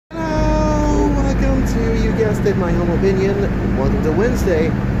state my humble opinion. Welcome to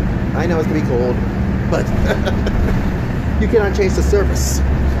Wednesday. I know it's gonna be cold, but you cannot change the surface.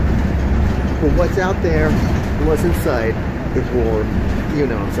 But what's out there and what's inside is warm. You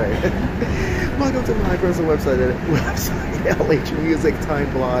know what I'm saying. Welcome to my personal website,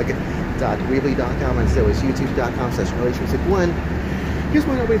 lhmusictimeblog.weebly.com, and so is youtube.com/lhmusic1. Here's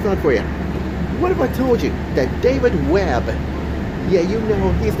one opening thought for you. What if I told you that David Webb, yeah, you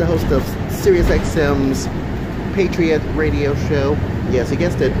know, he's the host of SiriusXM's Patriot radio show. Yes, you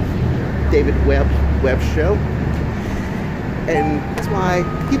guessed it, David Webb show. And that's why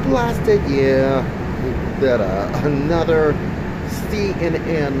he blasted, yeah, that another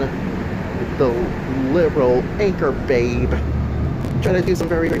CNN, the liberal anchor babe, trying to do something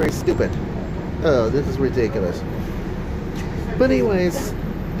very, very stupid. Oh, this is ridiculous. But anyways,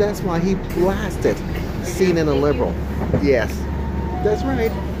 that's why he blasted CNN a liberal. Yes, that's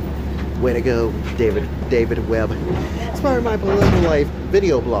right. Way to go, David Webb. Inspired my political life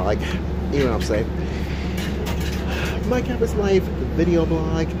video blog. You know what I'm saying. My Campus Life video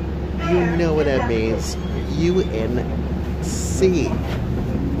blog. You know what that means. UNC.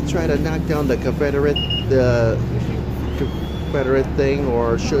 Try to knock down the Confederate thing,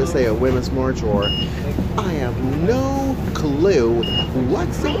 or should I say a women's march, or I have no clue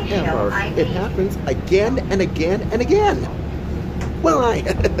whatsoever. It happens again and again and again. Well,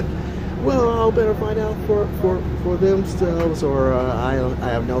 I'll better find out for themselves, or I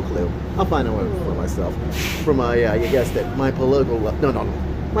have no clue. I'll find out for myself. From my, you guessed it, my political,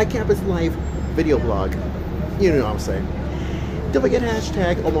 my Campus Life video blog. You know what I'm saying. Don't forget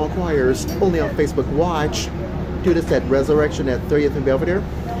hashtag Omaha Choirs, only on Facebook Watch. Do this at Resurrection at 30th and Belvedere.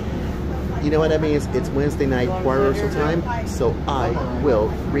 You know what that means? It's Wednesday night choir rehearsal time, so I will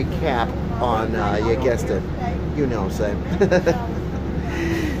recap on, you guessed it, you know what I'm saying.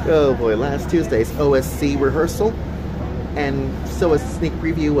 Oh boy, last Tuesday's OSC rehearsal, and so a sneak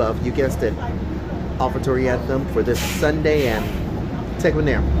preview of, you guessed it, offertory anthem for this Sunday, and take one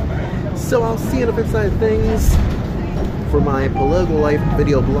there. So I'll see you on the flip side of things for my Political Life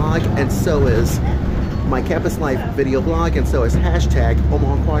video blog, and so is my Campus Life video blog, and so is hashtag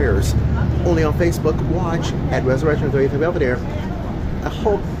Omaha Choirs, only on Facebook Watch at Resurrection 30th and Belvedere. I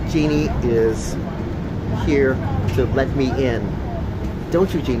hope Jeannie is here to let me in.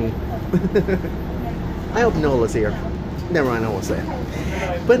 Don't you, Jeannie? I hope Nola's here. Never mind, I won't say it.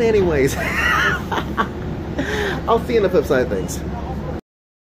 But anyways, I'll see you on the flip side of things.